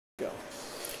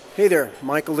Hey there,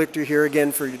 Michael Lichter here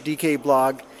again for DK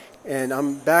Blog, and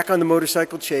I'm back on the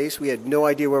motorcycle chase. We had no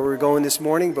idea where we were going this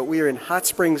morning, but we are in Hot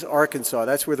Springs, Arkansas.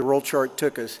 That's where the roll chart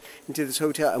took us, into this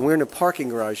hotel, and we're in a parking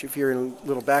garage, if you're in a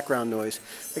little background noise.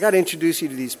 I got to introduce you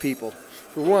to these people.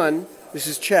 For one, this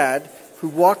is Chad, who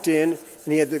walked in,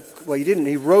 and he had the, well, he didn't,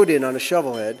 he rode in on a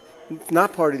shovelhead,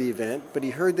 not part of the event, but he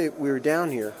heard that we were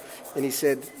down here, and he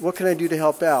said, what can I do to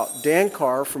help out? Dan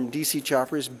Carr from DC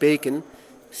Choppers, Bacon,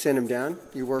 sent him down.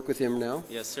 You work with him now.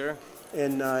 Yes, sir.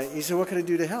 And he said, what can I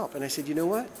do to help? And I said, you know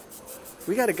what?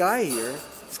 We got a guy here.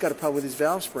 He's got a problem with his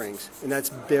valve springs. And that's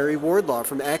Berry Wardlaw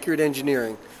from Accurate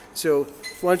Engineering. So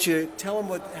why don't you tell him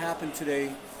what happened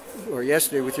today or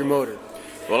yesterday with your motor?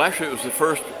 Well, actually, it was the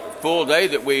first full day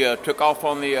that we took off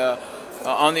on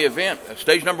the event,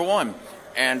 stage number one.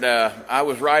 And I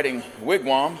was riding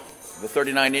Wigwam, the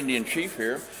 39 Indian Chief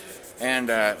here. And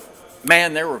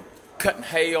man, there were cutting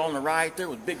hay on the right. There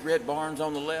was big red barns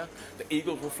on the left. The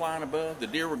eagles were flying above. The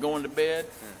deer were going to bed.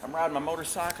 I'm riding my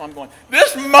motorcycle. I'm going,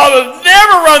 this mother's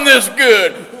never run this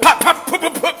good. Pop, pop, pop,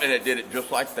 pop, pop. And it did it just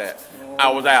like that.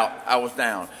 I was out. I was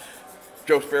down.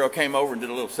 Joe Sparrow came over and did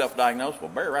a little self-diagnosis.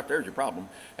 Well, Barry, right there's your problem.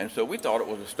 And so we thought it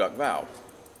was a stuck valve.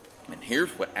 And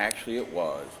here's what actually it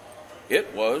was.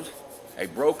 It was a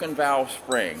broken valve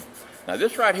spring. Now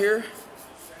this right here,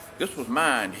 this was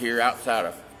mined here outside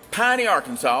of Piney,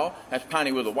 Arkansas. That's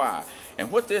Piney with a Y. And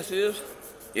what this is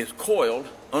coiled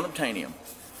unobtainium.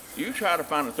 You try to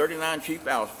find a 39 cheap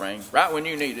valve spring right when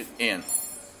you need it in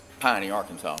Piney,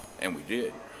 Arkansas. And we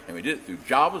did. And we did it through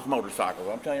Java's Motorcycles.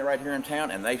 I'm telling you, right here in town,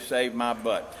 and they saved my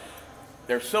butt.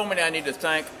 There's so many I need to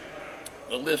thank.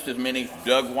 The list is many.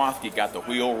 Doug Wathke got the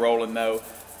wheel rolling, though.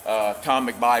 Tom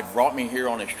McBride brought me here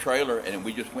on his trailer, and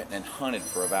we just went and hunted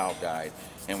for a valve guide,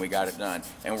 and we got it done.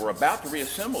 And we're about to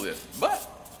reassemble this, but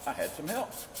I had some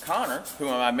help. Connor, whom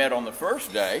I met on the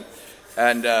first day,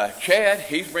 and Chad,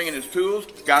 he's bringing his tools,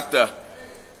 got the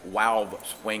valve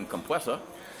swing compressor,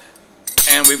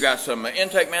 and we've got some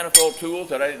intake manifold tools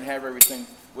that I didn't have everything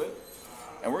with,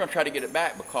 and we're going to try to get it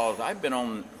back because I've been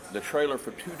on the trailer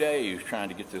for 2 days trying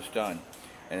to get this done,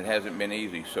 and it hasn't been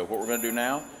easy. So what we're going to do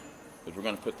now is we're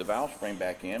going to put the valve spring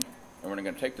back in, and we're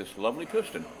going to take this lovely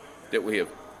piston that we have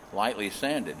lightly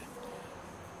sanded,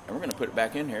 and we're going to put it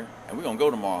back in here, and we're going to go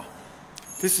tomorrow.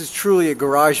 This is truly a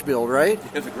garage build, right?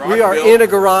 It's a garage build. We are in a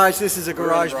garage. This is a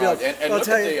garage build. And look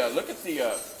at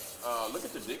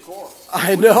the decor.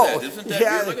 I know. Isn't that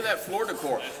yeah. good? Look at that floor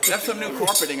decor. That's some new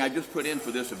carpeting I just put in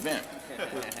for this event.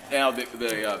 Now,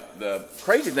 the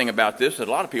crazy thing about this, that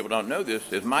a lot of people don't know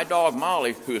this, is my dog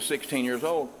Molly, who is 16 years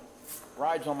old,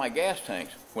 rides on my gas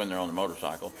tanks when they're on the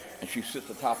motorcycle, and she sits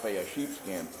atop a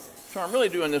sheepskin. So I'm really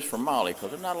doing this for Molly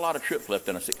because there's not a lot of trips left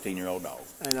in a 16-year-old dog.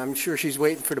 And I'm sure she's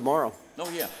waiting for tomorrow. Oh,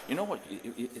 yeah. You know what?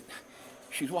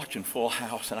 She's watching Full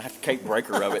House, and I have to Kate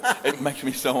Breaker of it. It makes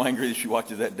me so angry that she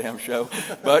watches that damn show.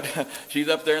 But she's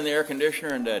up there in the air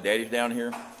conditioner, and Daddy's down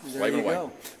here waving away. There you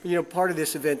go. You know, part of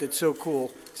this event that's so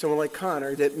cool, someone like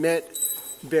Connor that met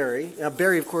Berry. Now,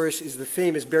 Berry, of course, is the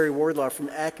famous Berry Wardlaw from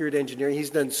Accurate Engineering. He's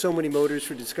done so many motors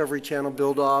for Discovery Channel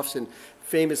build-offs and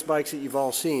famous bikes that you've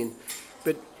all seen.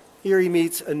 But here he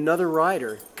meets another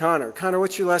rider, Connor. Connor,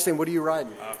 what's your last name? What are you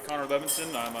riding? Connor Levinson.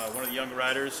 I'm one of the young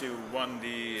riders who won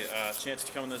the chance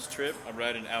to come on this trip. I'm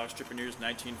riding Alex Trippinier's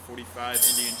 1945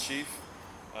 Indian Chief.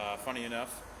 Funny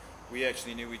enough, we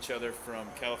actually knew each other from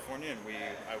California, and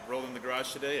I rolled in the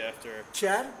garage today after...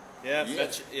 Chad? Yeah,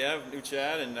 knew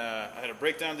Chad, and I had a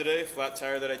breakdown today, flat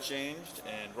tire that I changed,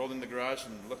 and rolled in the garage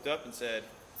and looked up and said,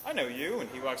 I know you, and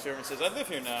he walks over and says, I live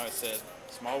here now. I said,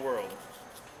 small world.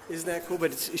 Isn't that cool?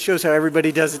 But it shows how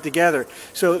everybody does it together.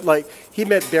 So, like, he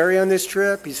met Berry on this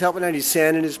trip. He's helping out. He's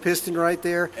sanding his piston right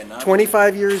there.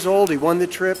 25 years old. He won the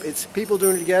trip. It's people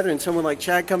doing it together, and someone like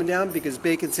Chad coming down because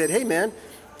Bacon said, hey, man,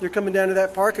 you're coming down to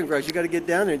that parking garage. You got to get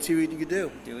down there and see what you can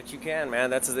do. Do what you can,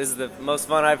 man. This is the most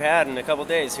fun I've had in a couple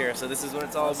days here, so this is what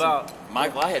it's all about.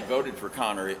 Michael, I had voted for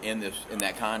Connor in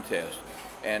that contest,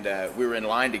 and we were in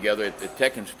line together at the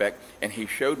Tech Inspect, and he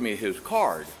showed me his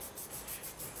card.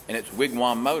 And it's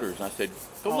Wigwam Motors. And I said,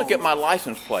 go look at my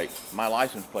license plate. My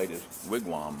license plate is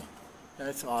Wigwam.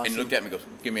 That's awesome. And he looked at me and goes,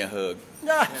 give me a hug.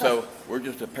 So we're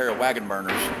just a pair of wagon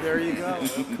burners. There you go.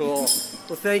 Cool.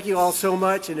 Well, thank you all so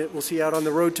much, and we'll see you out on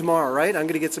the road tomorrow, right? I'm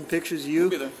going to get some pictures of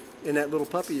you and that little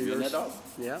puppy of yours. And that dog.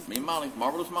 Yeah. Me and Molly,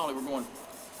 Marvelous Molly, we're going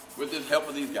with the help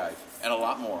of these guys and a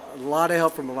lot more. A lot of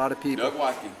help from a lot of people. Doug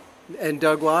Wathke. And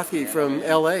Doug Wathke from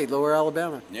L.A., Lower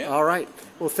Alabama. Yeah. All right.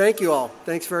 Well, thank you all.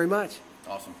 Thanks very much.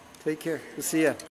 Awesome. Take care. We'll see you.